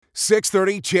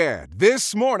6:30 CHED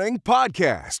This Morning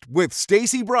podcast with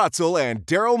Stacey Brotzel and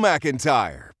Daryl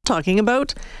McIntyre. Talking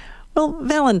about,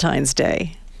 Valentine's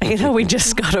Day. You know, we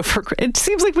just got over, it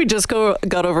seems like we just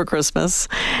got over Christmas.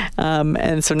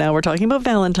 And so now we're talking about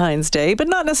Valentine's Day, but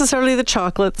not necessarily the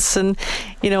chocolates and,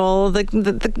 all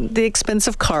the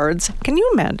expensive cards. Can you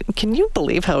imagine? Can you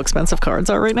believe how expensive cards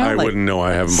are right now? I wouldn't know.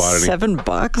 I haven't bought any.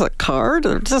 $7 a card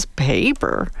or just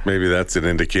paper? Maybe that's an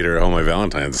indicator of how my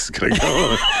Valentine's is going to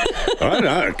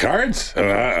go. Cards?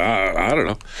 I don't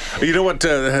know. You know what?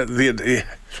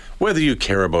 Whether you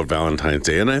care about Valentine's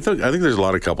Day, and I think there's a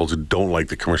lot of couples who don't like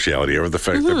the commerciality or the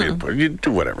fact that you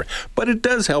do whatever, but it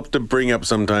does help to bring up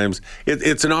sometimes.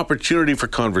 It's an opportunity for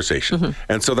conversation,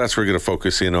 and so that's what we're going to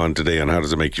focus in on today. On how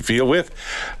does it make you feel with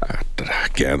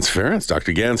Gans Ference,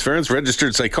 Dr. Gans Ference,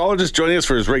 registered psychologist, joining us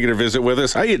for his regular visit with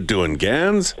us. How you doing,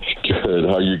 Gans? Good.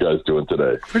 How are you guys doing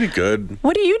today? Pretty good.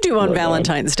 What do you do on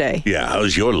Valentine's Day? Yeah,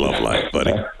 how's your love life,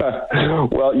 buddy?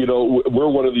 Well, we're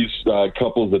one of these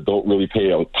couples that don't really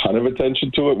pay a ton of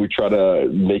attention to it. We try to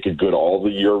make it good all the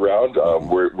year round.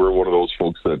 We're one of those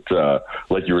folks that,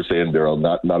 like you were saying, Daryl,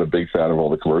 not a big fan of all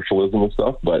the commercialism and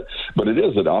stuff, but it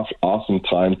is an awesome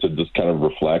time to just kind of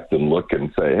reflect and look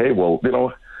and say, hey, well,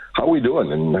 how are we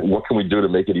doing and what can we do to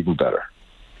make it even better?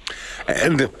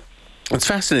 And it's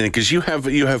fascinating because you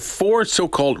have four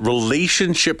so-called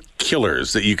relationship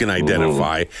killers that you can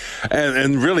identify,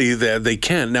 and really they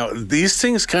can. Now, these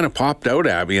things kind of popped out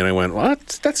at me, and I went, well,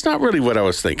 that's not really what I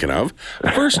was thinking of.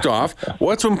 First off,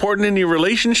 what's important in your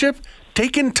relationship?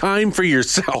 Taking time for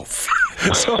yourself.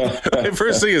 So the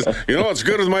first thing is, what's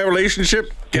good with my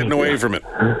relationship? Getting away from it.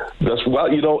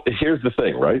 Here's the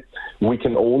thing, right? We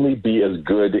can only be as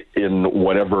good in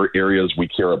whatever areas we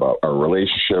care about, our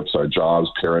relationships, our jobs,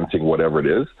 parenting, whatever it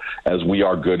is, as we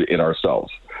are good in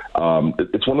ourselves.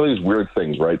 It's one of these weird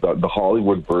things, right? The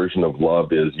Hollywood version of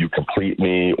love is you complete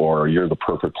me or you're the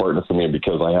perfect partner for me, and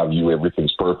because I have you,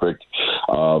 everything's perfect.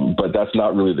 But that's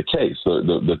not really the case.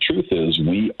 The truth is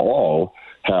we all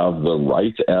have the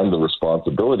right and the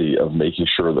responsibility of making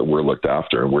sure that we're looked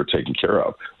after and we're taken care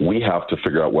of. We have to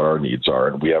figure out what our needs are,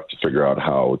 and we have to figure out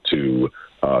how to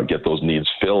get those needs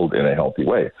filled in a healthy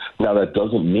way. Now, that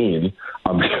doesn't mean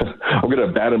I'm going to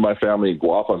abandon my family and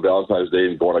go off on Valentine's Day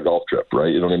and go on a golf trip,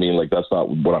 right? You know what I mean? Like, that's not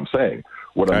what I'm saying.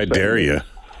 I dare you.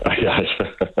 Yeah,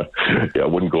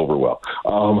 it wouldn't go over well.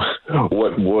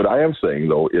 What I am saying,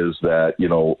 though, is that,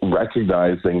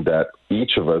 recognizing that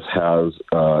each of us has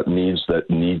needs that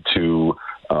need to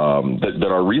that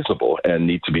are reasonable and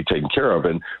need to be taken care of.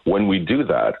 And when we do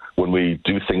that, when we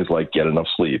do things like get enough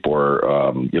sleep or,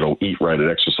 eat right and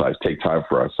exercise, take time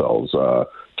for ourselves,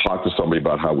 talk to somebody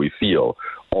about how we feel,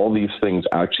 all these things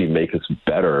actually make us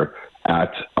better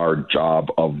at our job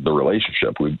of the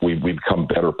relationship. We become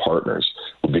better partners.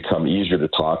 We become easier to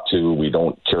talk to. We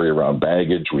don't carry around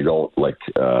baggage. We don't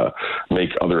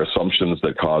make other assumptions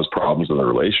that cause problems in the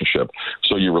relationship.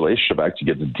 So your relationship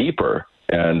actually gets deeper,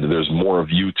 and there's more of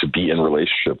you to be in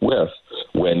relationship with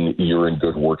when you're in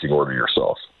good working order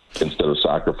yourself, instead of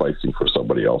sacrificing for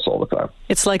somebody else all the time.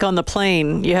 It's like on the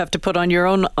plane. You have to put on your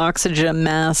own oxygen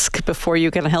mask before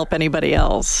you can help anybody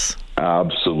else.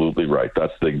 Absolutely right.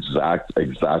 That's the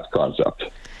exact concept.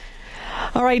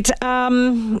 All right.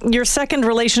 Your second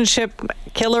relationship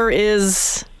killer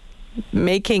is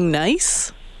making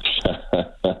nice?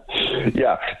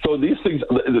 Yeah. So these things,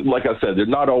 like I said, they're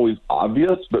not always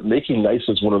obvious, but making nice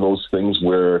is one of those things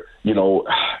where,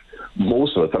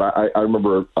 most of us, and I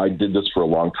remember I did this for a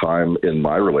long time in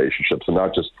my relationships, and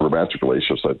not just romantic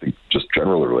relationships, I think just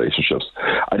general relationships.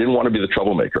 I didn't want to be the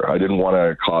troublemaker. I didn't want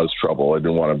to cause trouble. I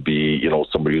didn't want to be,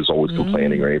 somebody who's always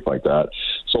complaining or anything like that.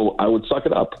 So I would suck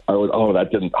it up. I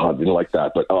didn't like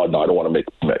that, but no, I don't want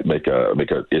to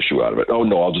make an issue out of it. Oh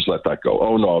no, I'll just let that go.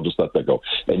 Oh no, I'll just let that go.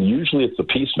 And usually it's the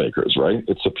peacemakers, right?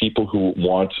 It's the people who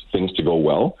want things to go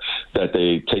well, that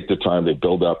they take the time, they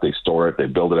build up, they store it, they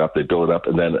build it up,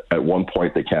 and then at one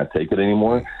point they can't take it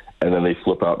anymore, and then they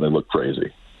flip out and they look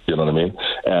crazy. You know what I mean?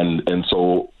 And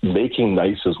so making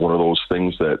nice is one of those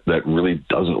things that really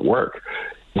doesn't work.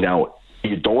 Now,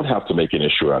 you don't have to make an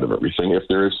issue out of everything. If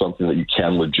there is something that you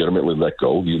can legitimately let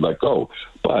go, you let go.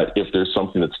 But if there's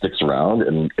something that sticks around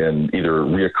and either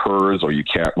reoccurs or you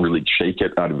can't really shake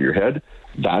it out of your head,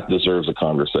 that deserves a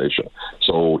conversation.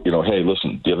 So, hey,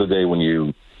 listen, the other day when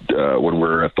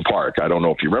we're at the park, I don't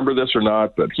know if you remember this or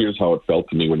not, but here's how it felt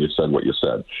to me when you said what you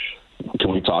said.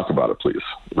 Can we talk about it, please?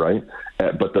 Right?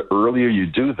 But the earlier you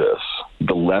do this,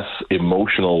 the less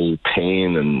emotional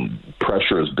pain and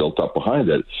pressure is built up behind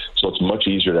it. So it's much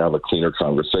easier to have a cleaner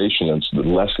conversation, and it's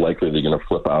less likely they're going to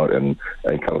flip out and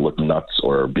kind of look nuts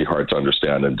or be hard to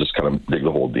understand and just kind of dig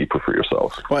the hole deeper for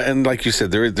yourself. Well, and like you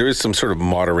said, there is some sort of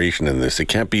moderation in this. It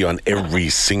can't be on every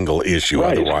single issue,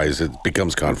 right. Otherwise it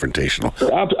becomes confrontational.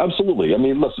 Absolutely. I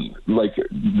mean, listen, like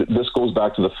this goes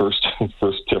back to the first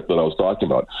tip that I was talking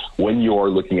about. When you're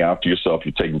looking after yourself,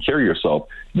 you're taking care of yourself,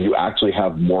 you actually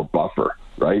have more buffer.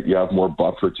 Right? You have more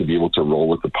buffer to be able to roll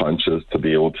with the punches, to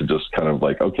be able to just kind of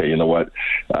like, okay, you know what?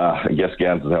 I guess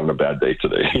Gans is having a bad day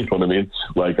today. You know what I mean?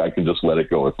 Like, I can just let it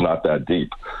go. It's not that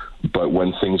deep. But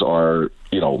when things are,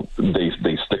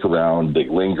 they stick around, they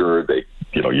linger,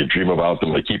 you dream about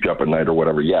them, they keep you up at night or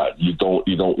whatever. Yeah, you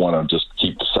don't want to just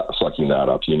keep sucking that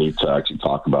up. You need to actually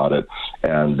talk about it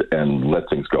and let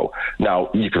things go.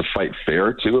 Now, you can fight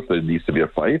fair too. If there needs to be a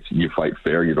fight, you fight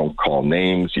fair. You don't call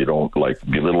names. You don't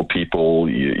belittle people.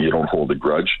 You don't hold a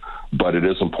grudge. But it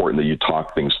is important that you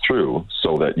talk things through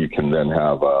so that you can then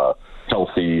have a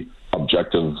healthy,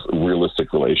 objective,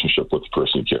 realistic relationship with the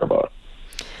person you care about.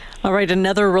 All right,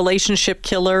 another relationship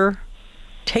killer,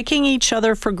 taking each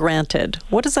other for granted.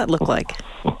 What does that look like?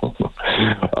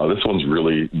 This one's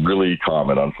really, really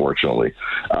common, unfortunately.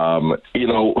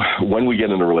 When we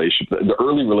get in a relationship, the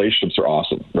early relationships are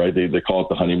awesome, right? They call it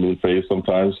the honeymoon phase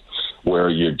sometimes, where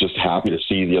you're just happy to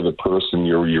see the other person.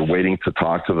 You're waiting to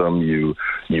talk to them. You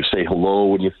say hello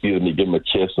when you see them. You give them a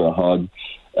kiss and a hug.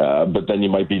 But then you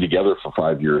might be together for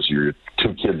 5 years. You're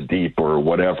 2 kids deep or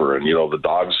whatever, and the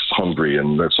dog's hungry,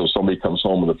 and so somebody comes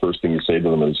home and the first thing you say to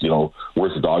them is,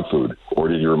 where's the dog food, or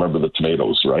did you remember the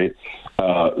tomatoes, right?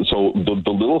 So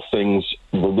the little things,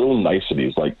 the little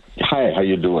niceties, like, hi, how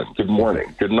you doing? Good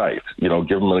morning, good night.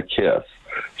 Give them a kiss,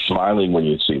 smiling when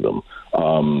you see them.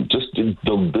 Just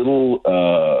the little,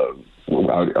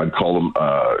 I'd call them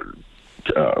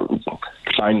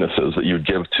kindnesses that you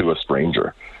give to a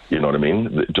stranger. You know what I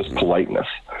mean? Just politeness.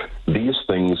 These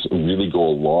things really go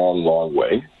a long, long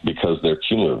way because they're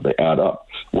cumulative. They add up.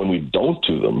 When we don't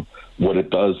do them, what it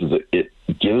does is it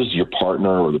gives your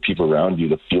partner or the people around you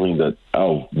the feeling that,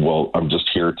 oh, well, I'm just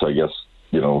here to, I guess,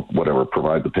 whatever,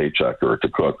 provide the paycheck or to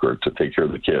cook or to take care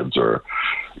of the kids, or,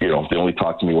 they only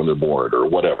talk to me when they're bored or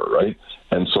whatever, right?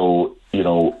 And so,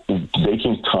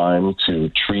 making time to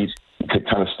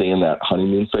kind of stay in that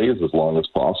honeymoon phase as long as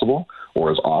possible or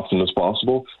as often as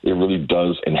possible, it really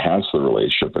does enhance the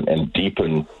relationship and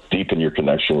deepen your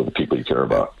connection with the people you care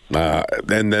about.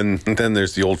 And then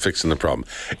there's the old fixing the problem.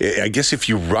 I guess if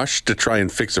you rush to try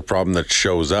and fix a problem that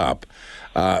shows up,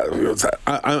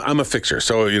 I'm a fixer.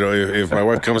 So, if my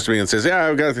wife comes to me and says, yeah,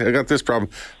 I got this problem,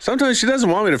 sometimes she doesn't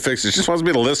want me to fix it. She just wants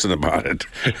me to listen about it.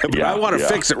 But I want to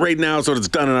fix it right now so it's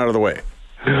done and out of the way.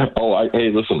 Oh, hey,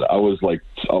 listen, I was like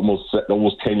almost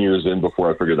 10 years in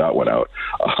before I figured that one out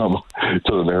to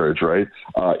the marriage, right?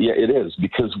 Yeah, it is,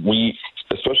 because we,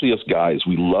 especially us guys,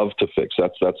 we love to fix.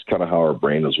 That's kind of how our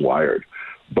brain is wired.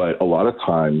 But a lot of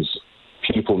times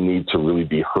people need to really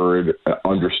be heard,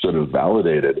 understood, and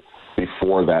validated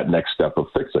before that next step of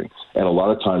fixing. And a lot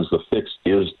of times the fix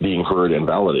is being heard and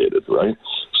validated, right?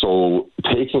 So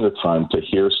taking the time to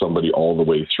hear somebody all the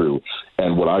way through.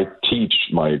 And what I teach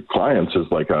my clients is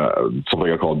like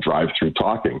something I call drive-through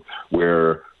talking,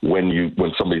 where when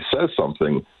somebody says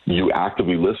something, you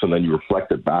actively listen and you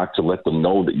reflect it back to let them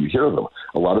know that you hear them.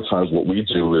 A lot of times what we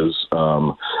do is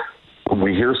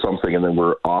we hear something and then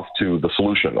we're off to the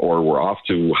solution, or we're off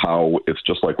to how it's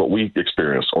just like what we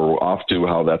experienced, or we're off to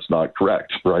how that's not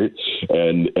correct, right?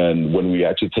 And when we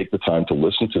actually take the time to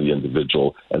listen to the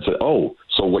individual and say, oh,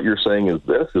 so what you're saying is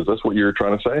this? Is this what you're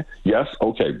trying to say? Yes?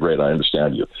 Okay, great. I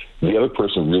understand you. The other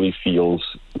person really feels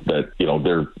that,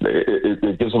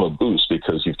 it gives them a boost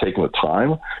because you've taken the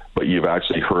time, but you've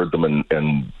actually heard them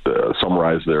and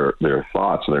summarized their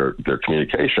thoughts and their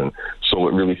communication. So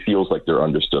it really feels like they're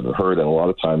understood and heard. And a lot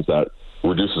of times that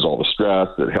reduces all the stress.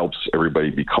 It helps everybody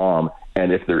be calm.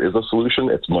 And if there is a solution,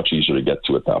 it's much easier to get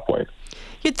to at that point.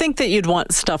 You'd think that you'd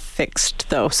want stuff fixed,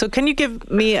 though. So can you give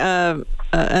me an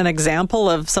example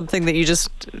of something that you just,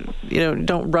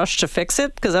 don't rush to fix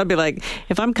it? Because I'd be like,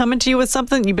 if I'm coming to you with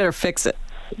something, you better fix it.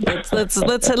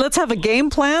 Let's have a game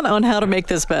plan on how to make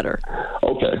this better.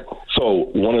 Okay. So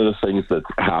one of the things that's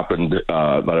happened,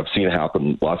 that I've seen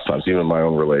happen lots of times, even in my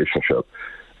own relationship,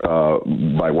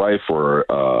 my wife or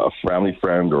a family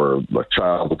friend or a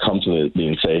child will come to me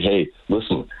and say, hey,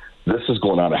 listen, this is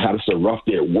going on. I had a rough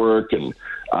day at work, and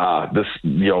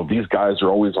these guys are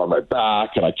always on my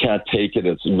back, and I can't take it.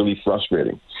 It's really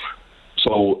frustrating.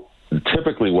 So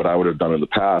typically what I would have done in the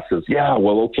past is,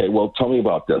 tell me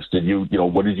about this. Did you,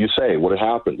 what did you say? What had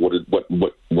happened? What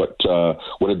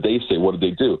did did they say? What did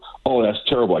they do? Oh, that's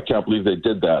terrible. I can't believe they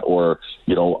did that. Or,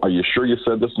 are you sure you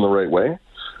said this in the right way?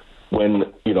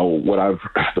 When,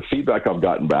 the feedback I've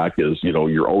gotten back is,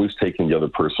 you're always taking the other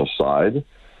person's side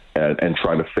and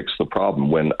trying to fix the problem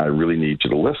when I really need you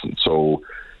to listen. So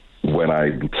when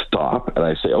I stop and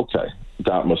I say, okay,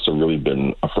 that must have really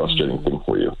been a frustrating thing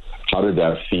for you. How did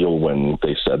that feel when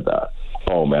they said that?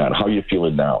 Oh man, how are you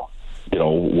feeling now?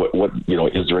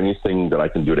 Is there anything that I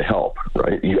can do to help,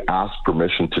 right? You ask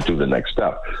permission to do the next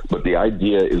step. But the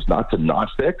idea is not to not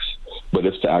fix, but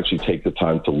it's to actually take the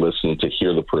time to listen, to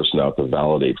hear the person out, to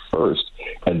validate first,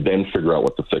 and then figure out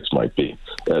what the fix might be.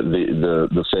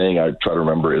 The saying I try to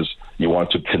remember is you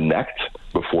want to connect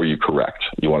before you correct.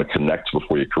 You want to connect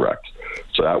before you correct.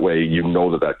 So that way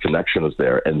that connection is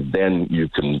there, and then you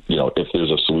can, if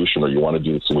there's a solution or you want to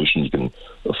do the solution, you can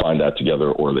find that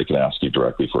together, or they can ask you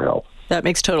directly for help. That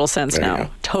makes total sense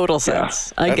now. Total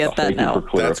sense. Yeah. I get that now.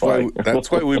 That's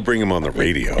why we bring him on the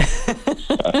radio.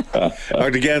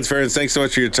 Dr. Gansferens, thanks so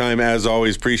much for your time. As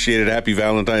always, appreciate it. Happy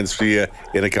Valentine's to you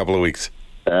in a couple of weeks.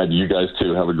 And you guys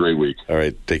too. Have a great week. All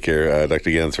right. Take care. Dr.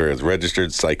 Gansferens,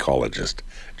 registered psychologist,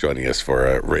 joining us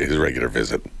for his regular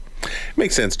visit. It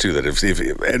makes sense too that if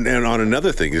on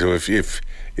another thing, so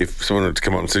if someone were to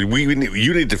come out and say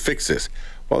you need to fix this,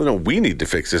 well, no, we need to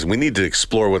fix this. We need to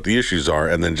explore what the issues are,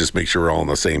 and then just make sure we're all on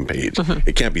the same page. Mm-hmm.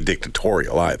 It can't be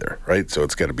dictatorial either, right? So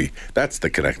it's got to be, that's the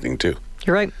connecting too.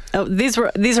 You're right. Oh, these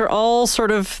are all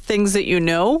sort of things that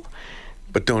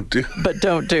but don't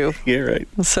do. Yeah, right.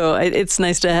 So it's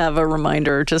nice to have a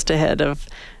reminder just ahead of,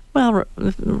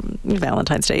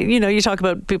 Valentine's Day. You talk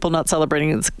about people not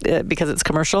celebrating because it's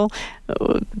commercial.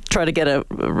 Try to get a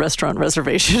restaurant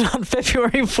reservation on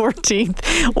February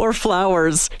 14th or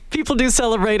flowers. People do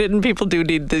celebrate it, and people do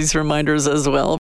need these reminders as well.